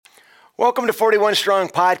Welcome to 41 Strong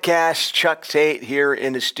Podcast. Chuck Tate here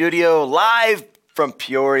in the studio, live from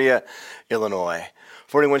Peoria, Illinois.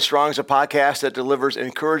 41 Strong is a podcast that delivers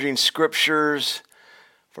encouraging scriptures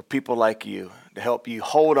for people like you to help you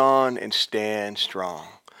hold on and stand strong.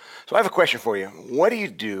 So I have a question for you. What do you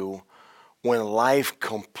do when life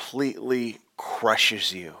completely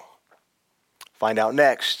crushes you? Find out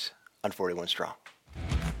next on 41 Strong.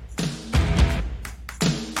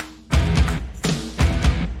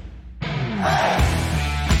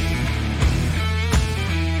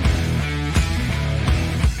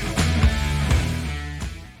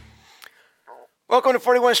 Welcome to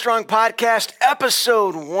 41 Strong Podcast,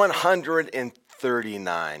 episode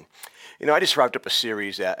 139. I just wrapped up a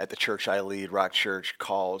series at the church I lead, Rock Church,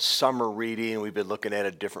 called Summer Reading. We've been looking at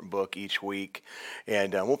a different book each week,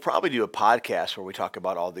 and we'll probably do a podcast where we talk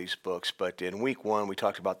about all these books. But in week one, we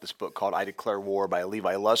talked about this book called I Declare War by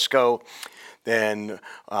Levi Lusko. Then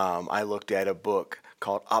I looked at a book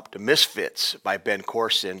called Optimisfits by Ben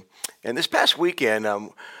Corson. And this past weekend,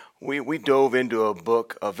 we dove into a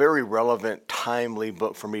book, a very relevant, timely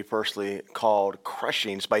book for me personally, called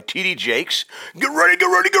Crushings by T.D. Jakes. Get ready, get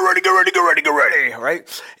ready, get ready, get ready, get ready, get ready,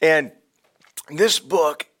 right? And this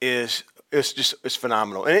book is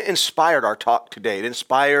phenomenal. And it inspired our talk today. It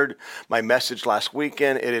inspired my message last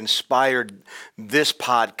weekend. It inspired this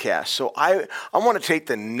podcast. So I want to take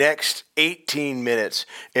the next 18 minutes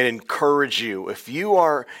and encourage you. If you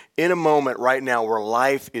are in a moment right now where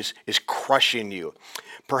life is crushing you,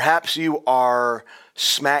 perhaps you are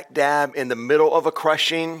smack dab in the middle of a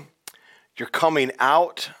crushing. You're coming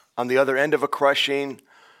out on the other end of a crushing.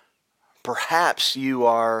 Perhaps you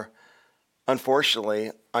are,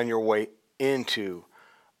 unfortunately, on your way into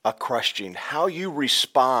a crushing. How you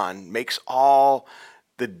respond makes all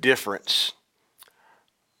the difference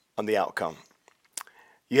on the outcome.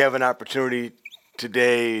 You have an opportunity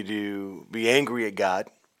today to be angry at God,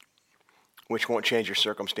 which won't change your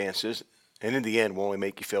circumstances, and in the end will only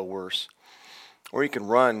make you feel worse. Or you can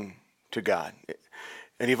run to God.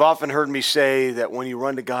 And you've often heard me say that when you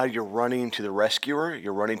run to God, you're running to the rescuer.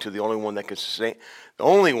 You're running to the only one that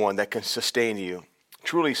can sustain you,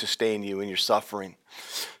 truly sustain you in your suffering.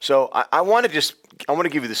 So I want to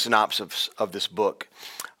give you the synopsis of this book.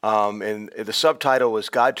 And the subtitle is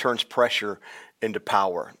God Turns Pressure into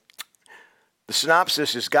Power. The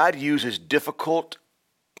synopsis is God uses difficult,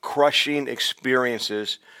 crushing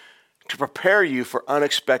experiences to prepare you for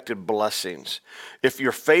unexpected blessings. If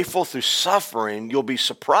you're faithful through suffering, you'll be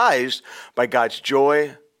surprised by God's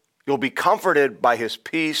joy, you'll be comforted by His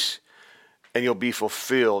peace, and you'll be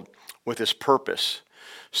fulfilled with His purpose.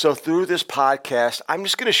 So through this podcast, I'm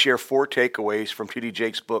just going to share 4 takeaways from T.D.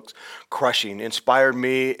 Jakes' book, Crushing. Inspired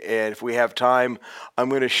me, and if we have time, I'm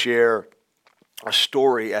going to share a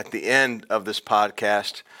story at the end of this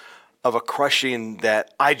podcast of a crushing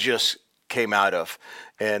that I just came out of.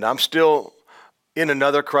 And I'm still in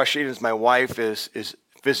another crushing as my wife is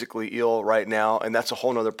physically ill right now, and that's a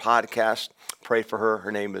whole nother podcast. Pray for her.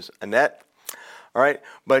 Her name is Annette. All right,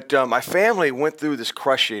 but my family went through this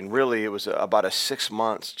crushing. Really, it was about a 6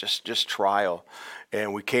 months just trial,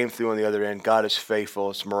 and we came through on the other end. God is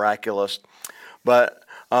faithful. It's miraculous. But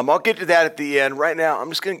I'll get to that at the end. Right now, I'm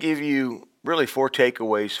just going to give you really 4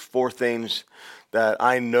 takeaways, 4 things that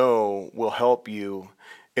I know will help you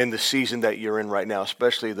in the season that you're in right now,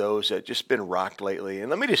 especially those that just been rocked lately. And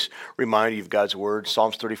let me just remind you of God's word.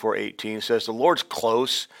 Psalms 34:18 says, "The Lord's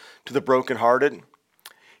close to the brokenhearted.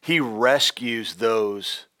 He rescues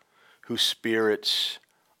those whose spirits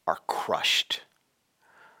are crushed."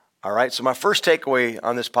 All right, so my first takeaway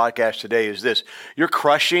on this podcast today is this. Your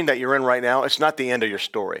crushing that you're in right now, it's not the end of your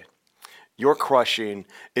story. Your crushing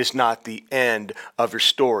is not the end of your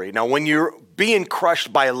story. Now, when you're being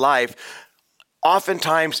crushed by life,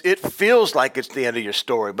 oftentimes it feels like it's the end of your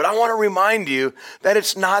story, but I want to remind you that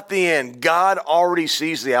it's not the end. God already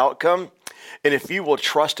sees the outcome, and if you will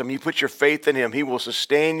trust Him, you put your faith in Him, He will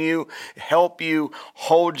sustain you, help you,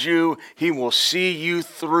 hold you. He will see you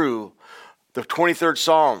through. The 23rd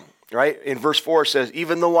Psalm, right? In verse 4 it says,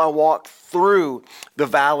 "Even though I walk through the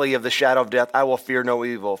valley of the shadow of death, I will fear no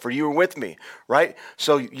evil, for you are with me," right?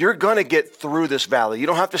 So you're going to get through this valley. You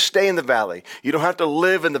don't have to stay in the valley. You don't have to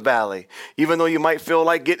live in the valley. Even though you might feel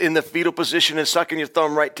like getting in the fetal position and sucking your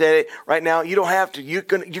thumb right now, you don't have to. You're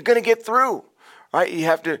going to get through, right? You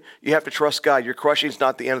have to trust God. Your crushing is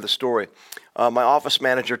not the end of the story. My office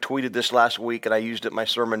manager tweeted this last week, and I used it in my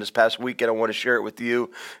sermon this past week, and I want to share it with you.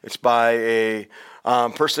 It's by a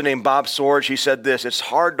person named Bob Sorge. He said this: "It's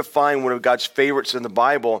hard to find one of God's favorites in the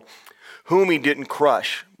Bible whom He didn't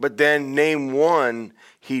crush, but then name one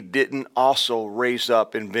he didn't also raise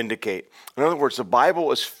up and vindicate. In other words, the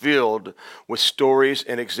Bible is filled with stories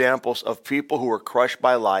and examples of people who were crushed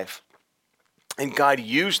by life, and God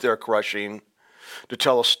used their crushing to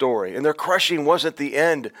tell a story. And their crushing wasn't the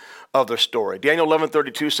end of their story. Daniel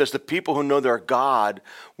 11:32 says, the people who know their God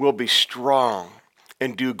will be strong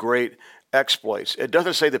and do great exploits. It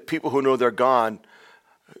doesn't say the people who know their God,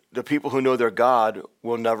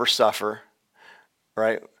 will never suffer,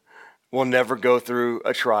 right? Will never go through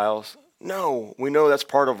a trials. No, we know that's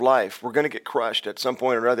part of life. We're going to get crushed at some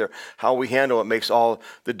point or another. How we handle it makes all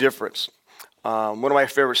the difference. One of my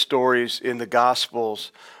favorite stories in the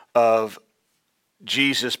Gospels of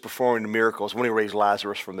Jesus performing miracles when he raised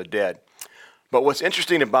Lazarus from the dead. But what's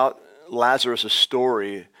interesting about Lazarus'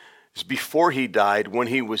 story is before he died, when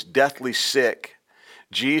he was deathly sick,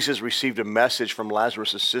 Jesus received a message from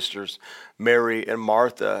Lazarus' sisters, Mary and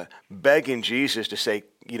Martha, begging Jesus to say,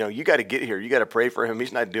 you got to get here. You got to pray for him.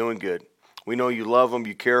 He's not doing good. We know you love him.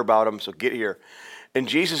 You care about him. So get here. And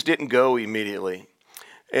Jesus didn't go immediately.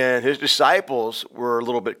 And his disciples were a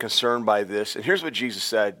little bit concerned by this. And here's what Jesus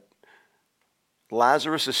said.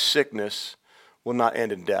 Lazarus' sickness will not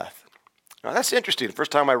end in death. Now that's interesting. The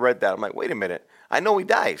first time I read that, I'm like, wait a minute. I know he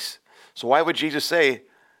dies. So why would Jesus say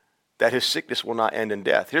that his sickness will not end in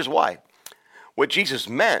death? Here's why. What Jesus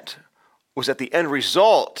meant was that the end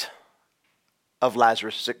result of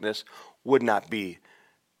Lazarus' sickness would not be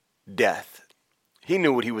death. He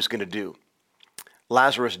knew what he was going to do.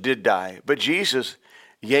 Lazarus did die, but Jesus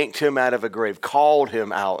yanked him out of a grave, called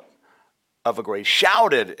him out of a grave,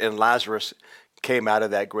 shouted, and Lazarus came out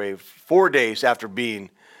of that grave 4 days after being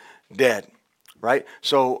dead, right?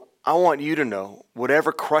 So I want you to know,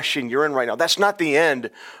 whatever crushing you're in right now, that's not the end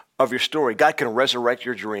of your story. God can resurrect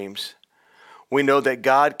your dreams. We know that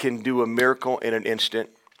God can do a miracle in an instant.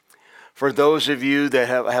 For those of you that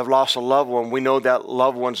have lost a loved one, we know that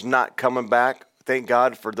loved one's not coming back. Thank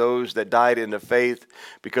God for those that died in the faith.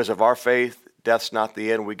 Because of our faith, death's not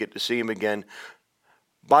the end. We get to see him again.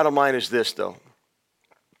 Bottom line is this, though.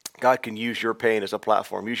 God can use your pain as a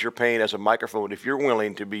platform, use your pain as a microphone. If you're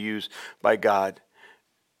willing to be used by God,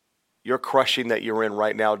 your crushing that you're in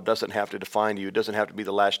right now doesn't have to define you. It doesn't have to be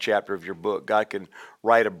the last chapter of your book. God can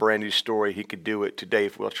write a brand new story. He could do it today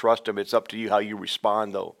if we'll trust him. It's up to you how you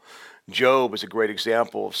respond, though. Job is a great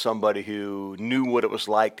example of somebody who knew what it was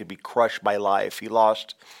like to be crushed by life. He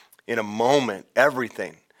lost in a moment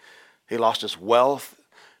everything. He lost his wealth.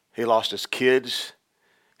 He lost his kids.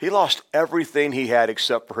 He lost everything he had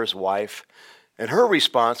except for his wife. And her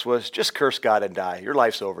response was, just curse God and die. Your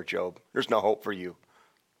life's over, Job. There's no hope for you.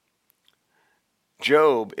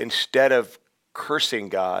 Job, instead of cursing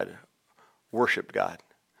God, worshiped God.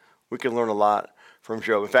 We can learn a lot from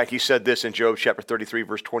Job. In fact, he said this in Job chapter 33,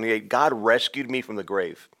 verse 28, God rescued me from the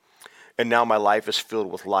grave, and now my life is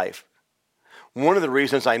filled with life. One of the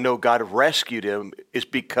reasons I know God rescued him is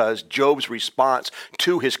because Job's response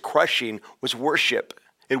to his crushing was worship.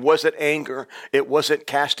 It wasn't anger. It wasn't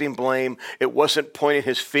casting blame. It wasn't pointing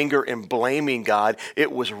his finger and blaming God.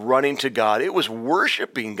 It was running to God. It was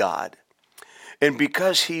worshiping God. And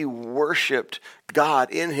because he worshiped God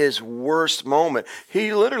in his worst moment,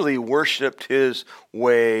 he literally worshiped his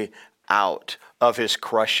way out of his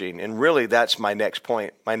crushing. And really, that's my next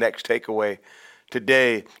point. My next takeaway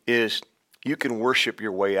today is you can worship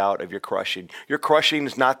your way out of your crushing. Your crushing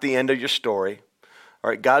is not the end of your story. All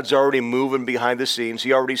right, God's already moving behind the scenes.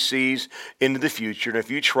 He already sees into the future. And if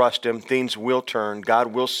you trust him, things will turn. God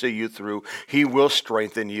will see you through. He will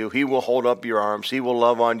strengthen you. He will hold up your arms. He will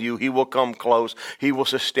love on you. He will come close. He will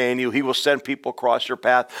sustain you. He will send people across your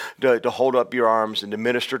path to hold up your arms and to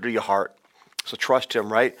minister to your heart. So trust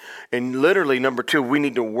him, right? And literally, number two, we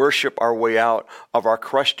need to worship our way out of our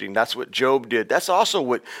crushing. That's what Job did. That's also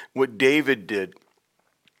what David did.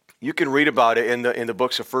 You can read about it in the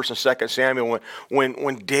books of 1 and 2 Samuel.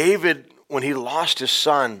 When David, when he lost his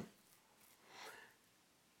son,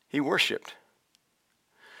 he worshiped.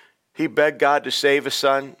 He begged God to save his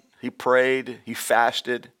son. He prayed. He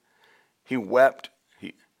fasted. He wept.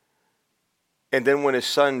 And then when his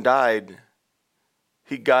son died,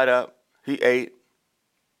 he got up, he ate,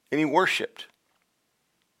 and he worshiped.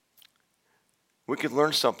 We could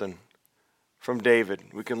learn something from David.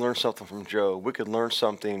 We can learn something from Job. We could learn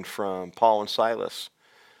something from Paul and Silas.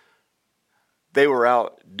 They were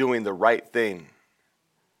out doing the right thing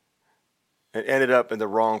and ended up in the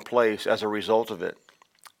wrong place as a result of it.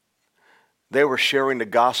 They were sharing the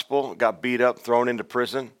gospel, got beat up, thrown into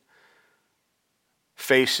prison,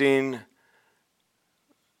 facing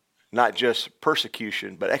not just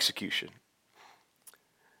persecution, but execution.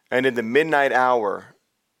 And in the midnight hour,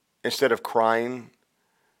 instead of crying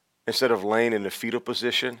instead of laying in a fetal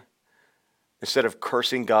position, instead of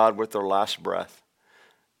cursing God with their last breath,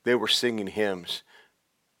 they were singing hymns.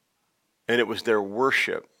 And it was their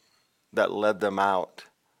worship that led them out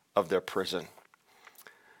of their prison.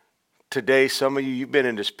 Today, some of you, you've been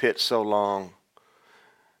in this pit so long,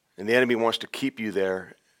 and the enemy wants to keep you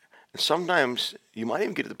there. And sometimes you might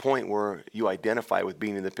even get to the point where you identify with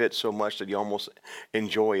being in the pit so much that you almost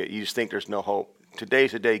enjoy it. You just think there's no hope.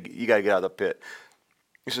 Today's the day you got to get out of the pit.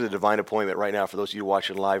 This is a divine appointment right now for those of you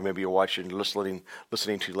watching live. Maybe you're watching, listening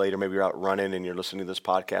to later. Maybe you're out running and you're listening to this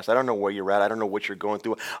podcast. I don't know where you're at. I don't know what you're going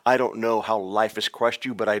through. I don't know how life has crushed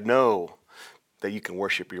you, but I know that you can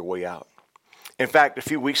worship your way out. In fact, a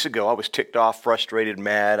few weeks ago, I was ticked off, frustrated,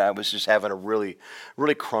 mad. I was just having a really,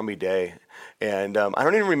 really crummy day. And I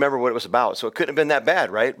don't even remember what it was about, so it couldn't have been that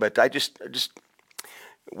bad, right? But I just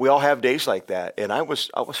we all have days like that. And I was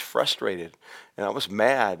frustrated, and I was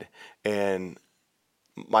mad. And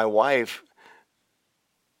my wife,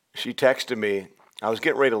 she texted me. I was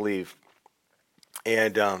getting ready to leave.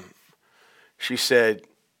 And she said,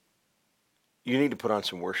 "You need to put on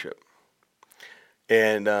some worship."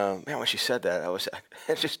 And man, when she said that,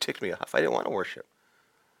 it just ticked me off. I didn't want to worship.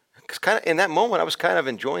 Because kind of in that moment, I was kind of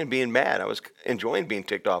enjoying being mad. I was enjoying being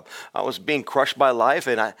ticked off. I was being crushed by life,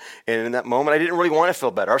 and in that moment, I didn't really want to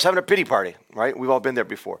feel better. I was having a pity party, right? We've all been there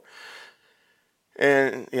before.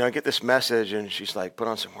 And I get this message, and she's like, "Put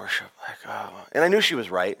on some worship." Like, oh, and I knew she was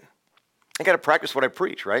right. I got to practice what I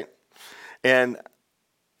preach, right? And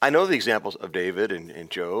I know the examples of David and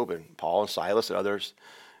Job and Paul and Silas and others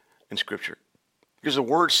in Scripture. Because the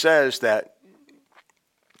Word says that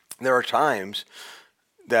there are times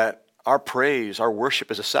that our praise, our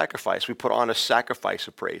worship is a sacrifice. We put on a sacrifice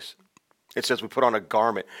of praise. It says we put on a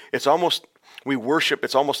garment. We worship,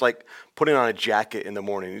 it's almost like putting on a jacket in the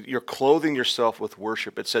morning. You're clothing yourself with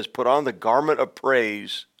worship. It says put on the garment of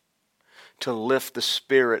praise to lift the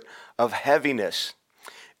spirit of heaviness.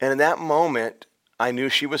 And in that moment, I knew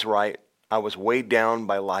she was right. I was weighed down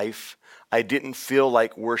by life. I didn't feel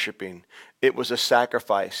like worshiping. It was a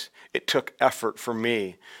sacrifice. It took effort for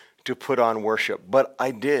me to put on worship, but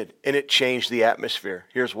I did, and it changed the atmosphere.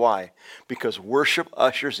 Here's why. Because worship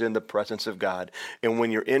ushers in the presence of God, and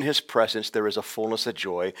when you're in his presence, there is a fullness of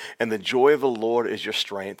joy, and the joy of the Lord is your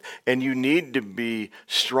strength, and you need to be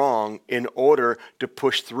strong in order to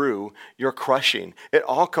push through your crushing. It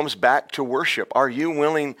all comes back to worship. Are you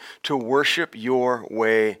willing to worship your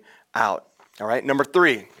way out? All right, number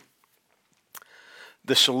 3.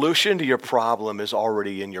 The solution to your problem is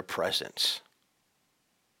already in your presence.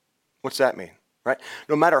 What's that mean? Right?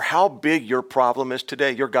 No matter how big your problem is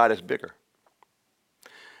today, your God is bigger.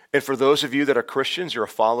 And for those of you that are Christians, you're a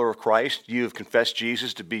follower of Christ, you have confessed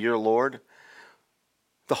Jesus to be your Lord,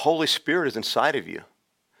 the Holy Spirit is inside of you.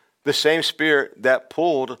 The same Spirit that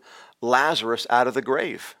pulled Lazarus out of the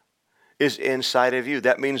grave is inside of you.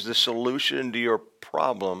 That means the solution to your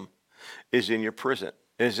problem is in your prison.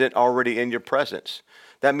 Is it already in your presence?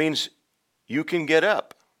 That means you can get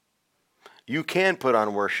up. You can put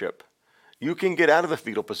on worship. You can get out of the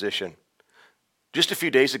fetal position. Just a few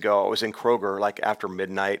days ago, I was in Kroger, like after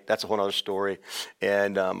midnight. That's a whole other story.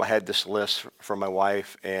 And I had this list from my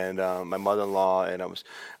wife and my mother-in-law, and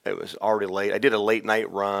it was already late. I did a late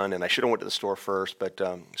night run, and I should have went to the store first, but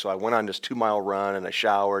so I went on this 2-mile run, and I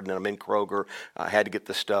showered, and then I'm in Kroger. I had to get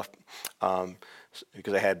this stuff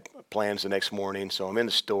because I had plans the next morning. So I'm in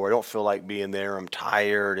the store. I don't feel like being there. I'm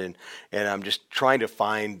tired, and I'm just trying to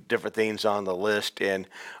find different things on the list. And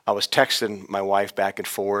I was texting my wife back and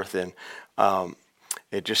forth, and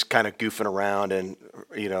it just kind of goofing around and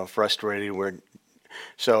frustrated.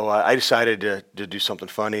 So I decided to do something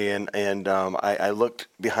funny, and I looked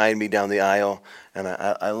behind me down the aisle, and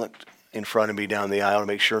I looked in front of me down the aisle to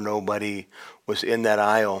make sure nobody was in that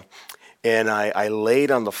aisle. And I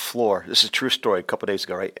laid on the floor. This is a true story. A couple of days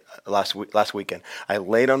ago, right? Last weekend, I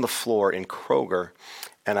laid on the floor in Kroger,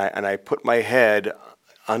 and I put my head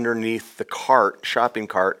underneath the shopping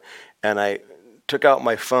cart, and I took out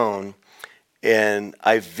my phone, and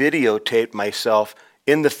I videotaped myself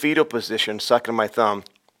in the fetal position, sucking my thumb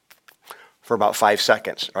for about 5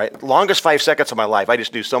 seconds. Right, longest 5 seconds of my life. I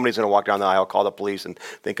just knew somebody's going to walk down the aisle, call the police, and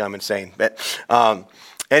think I'm insane. But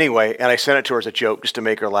anyway, and I sent it to her as a joke just to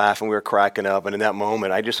make her laugh, and we were cracking up. And in that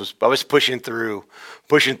moment, I was pushing through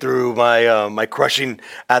my crushing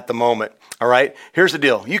at the moment. All right, here's the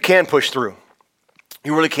deal: you can push through.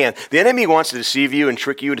 You really can. The enemy wants to deceive you and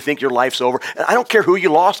trick you to think your life's over. And I don't care who you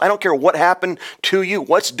lost. I don't care what happened to you,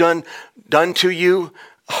 what's done to you.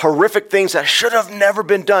 horrific things that should have never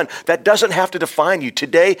been done. That doesn't have to define you.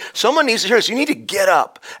 Today, someone needs to hear this. You need to get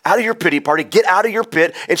up out of your pity party, get out of your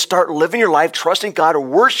pit, and start living your life, trusting God to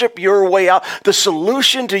worship your way out. The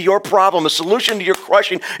solution to your problem, the solution to your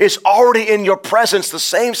crushing is already in your presence. The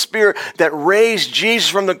same Spirit that raised Jesus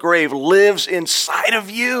from the grave lives inside of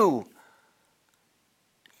you.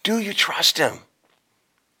 Do you trust Him?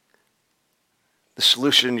 The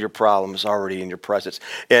solution to your problem is already in your presence.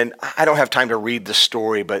 And I don't have time to read the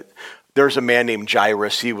story, but there's a man named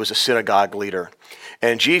Jairus. He was a synagogue leader.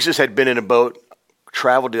 And Jesus had been in a boat,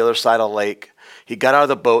 traveled to the other side of the lake. He got out of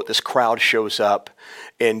the boat. This crowd shows up.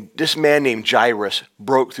 And this man named Jairus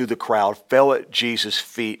broke through the crowd, fell at Jesus'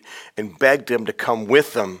 feet, and begged him to come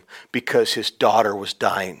with them because his daughter was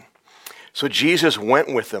dying. So Jesus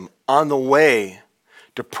went with him. On the way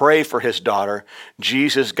to pray for his daughter,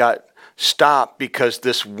 Jesus got stopped because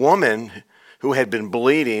this woman who had been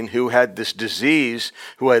bleeding, who had this disease,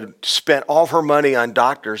 who had spent all of her money on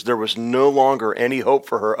doctors, there was no longer any hope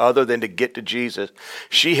for her other than to get to Jesus.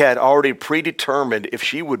 She had already predetermined if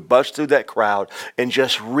she would bust through that crowd and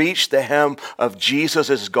just reach the hem of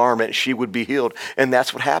Jesus' garment, she would be healed. And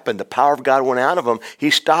that's what happened. The power of God went out of him.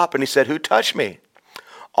 He stopped and he said, "Who touched me?"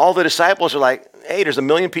 All the disciples are like, "Hey, there's 1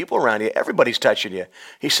 million people around you. Everybody's touching you."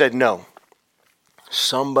 He said, "No.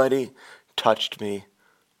 Somebody touched me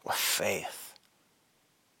with faith."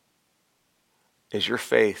 Is your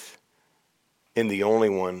faith in the only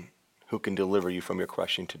one who can deliver you from your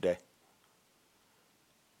crushing today?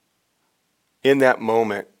 In that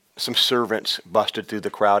moment, some servants busted through the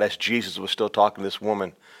crowd as Jesus was still talking to this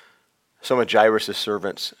woman. Some of Jairus'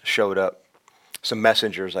 servants showed up, some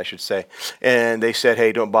messengers, I should say, and they said,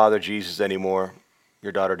 "Hey, don't bother Jesus anymore.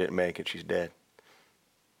 Your daughter didn't make it. She's dead."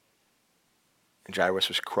 And Jairus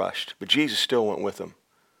was crushed, but Jesus still went with him.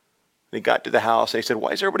 And he got to the house, and he said, "Why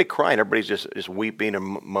is everybody crying?" Everybody's just weeping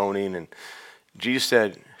and moaning. And Jesus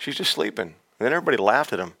said, "She's just sleeping." And then everybody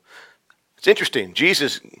laughed at him. It's interesting.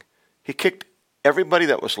 Jesus, he kicked everybody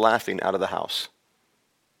that was laughing out of the house.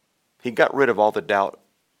 He got rid of all the doubt,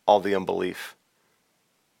 all the unbelief.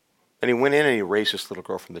 And he went in and he raised this little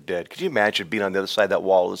girl from the dead. Could you imagine being on the other side of that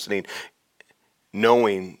wall listening,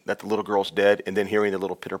 knowing that the little girl's dead, and then hearing the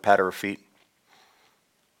little pitter-patter of feet?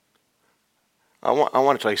 I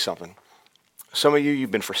want to tell you something. Some of you, you've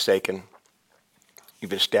been forsaken. You've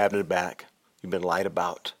been stabbed in the back. You've been lied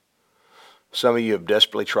about. Some of you have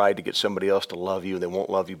desperately tried to get somebody else to love you, and they won't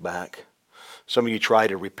love you back. Some of you try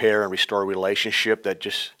to repair and restore a relationship that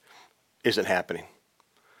just isn't happening.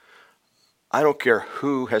 I don't care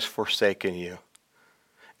who has forsaken you.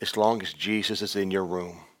 As long as Jesus is in your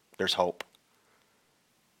room, there's hope.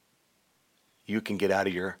 You can get out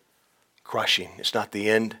of your crushing. It's not the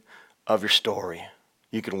end of your story.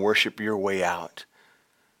 You can worship your way out.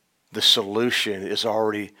 The solution is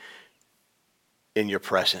already in your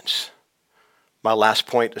presence. My last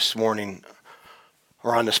point this morning,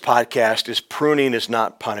 or on this podcast, is pruning is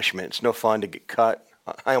not punishment. It's no fun to get cut.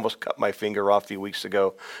 I almost cut my finger off a few weeks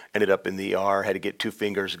ago. Ended up in the ER. Had to get 2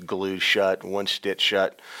 fingers glued shut, 1 stitch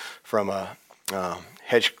shut from a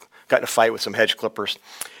hedge. Got in a fight with some hedge clippers,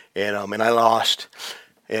 and I lost.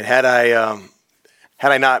 And had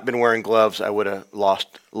I not been wearing gloves, I would have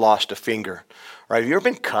lost a finger. Right? Have you ever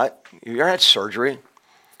been cut? Have you ever had surgery?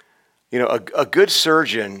 You know, a good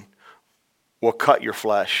surgeon will cut your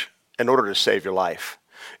flesh in order to save your life.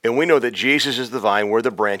 And we know that Jesus is the vine, we're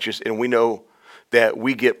the branches, and we know that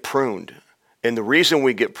we get pruned. And the reason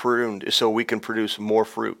we get pruned is so we can produce more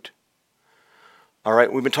fruit. All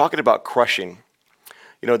right, we've been talking about crushing.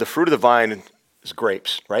 You know, the fruit of the vine is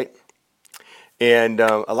grapes, right? And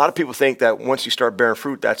a lot of people think that once you start bearing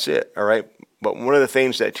fruit, that's it, all right? But one of the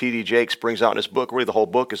things that T.D. Jakes brings out in his book, really the whole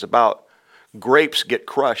book is about grapes get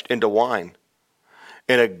crushed into wine.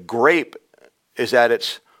 And a grape is at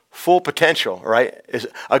its full potential, right?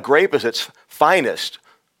 A grape is its finest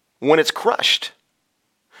when it's crushed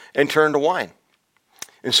and turned to wine.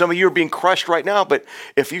 And some of you are being crushed right now, but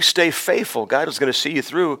if you stay faithful, God is going to see you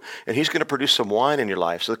through, and He's going to produce some wine in your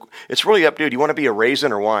life. So it's really up to you. Do you want to be a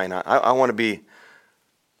raisin or wine? I want to be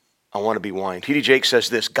wine. T.D. Jakes says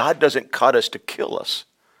this: God doesn't cut us to kill us,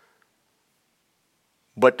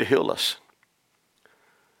 but to heal us.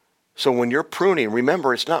 So when you're pruning,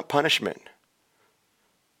 remember, it's not punishment.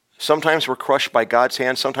 Sometimes we're crushed by God's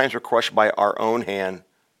hand. Sometimes we're crushed by our own hand.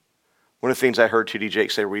 One of the things I heard T.D.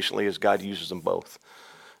 Jakes say recently is God uses them both.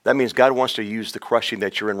 That means God wants to use the crushing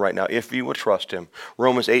that you're in right now if you will trust Him.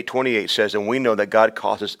 Romans 8:28 says, "And we know that God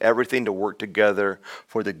causes everything to work together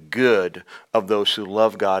for the good of those who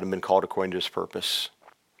love God and been called according to His purpose."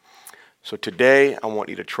 So today, I want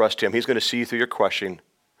you to trust Him. He's going to see you through your crushing.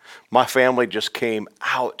 My family just came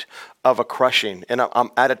out of a crushing, and I'm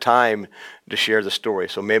out of time to share the story.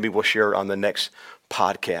 So maybe we'll share it on the next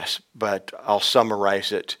podcast, but I'll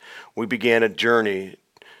summarize it. We began a journey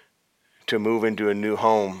to move into a new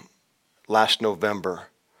home last November,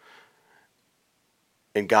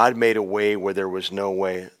 and God made a way where there was no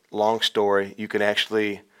way. Long story. You can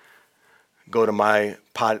actually go to my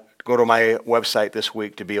website this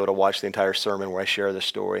week to be able to watch the entire sermon where I share the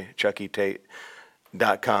story,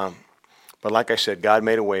 chuckytate.com. But like I said, God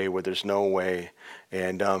made a way where there's no way.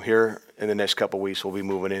 And here in the next couple of weeks, we'll be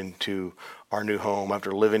moving into our new home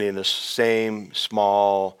after living in the same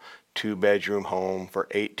small 2-bedroom home for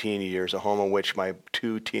 18 years, a home in which my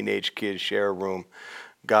 2 teenage kids share a room.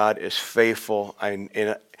 God is faithful,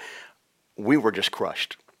 and we were just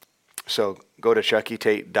crushed. So go to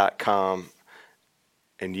chuckytate.com,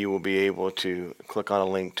 and you will be able to click on a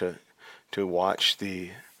link to watch the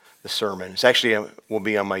sermon. It's actually will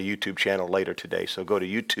be on my YouTube channel later today. So go to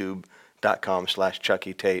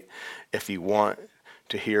youtube.com/ChuckyTate if you want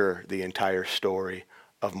to hear the entire story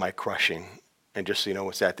of my crushing. And just so you know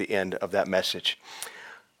what's at the end of that message.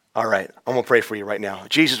 All right, I'm going to pray for you right now.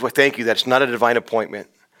 Jesus, we thank you that it's not a divine appointment.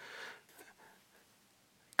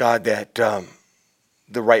 God, that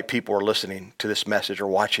the right people are listening to this message or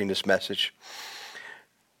watching this message.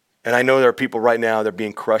 And I know there are people right now that are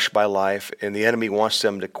being crushed by life, and the enemy wants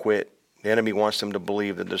them to quit. The enemy wants them to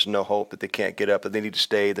believe that there's no hope, that they can't get up, that they need to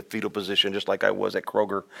stay in the fetal position just like I was at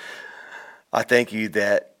Kroger. I thank you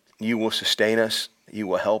that you will sustain us, you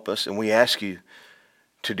will help us, and we ask you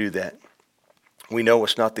to do that. We know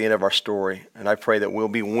it's not the end of our story, and I pray that we'll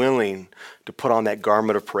be willing to put on that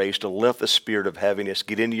garment of praise, to lift the spirit of heaviness,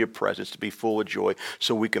 get into your presence, to be full of joy,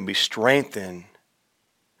 so we can be strengthened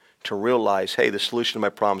to realize, hey, the solution to my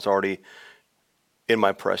problem is already in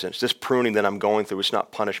my presence. This pruning that I'm going through, it's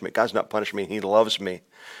not punishment. God's not punishing me. He loves me.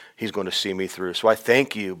 He's going to see me through. So I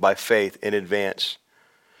thank you by faith in advance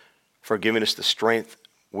for giving us the strength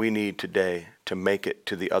we need today to make it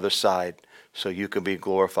to the other side so you can be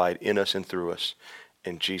glorified in us and through us.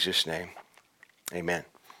 In Jesus' name, amen.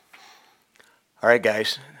 All right,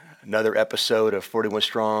 guys. Another episode of 41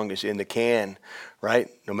 Strong is in the can, right?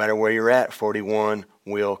 No matter where you're at, 41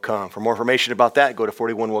 will come. For more information about that, go to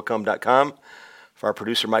 41willcome.com. For our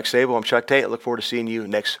producer, Mike Sable, I'm Chuck Tate. I look forward to seeing you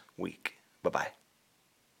next week. Bye-bye.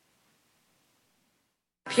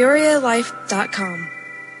 PeoriaLife.com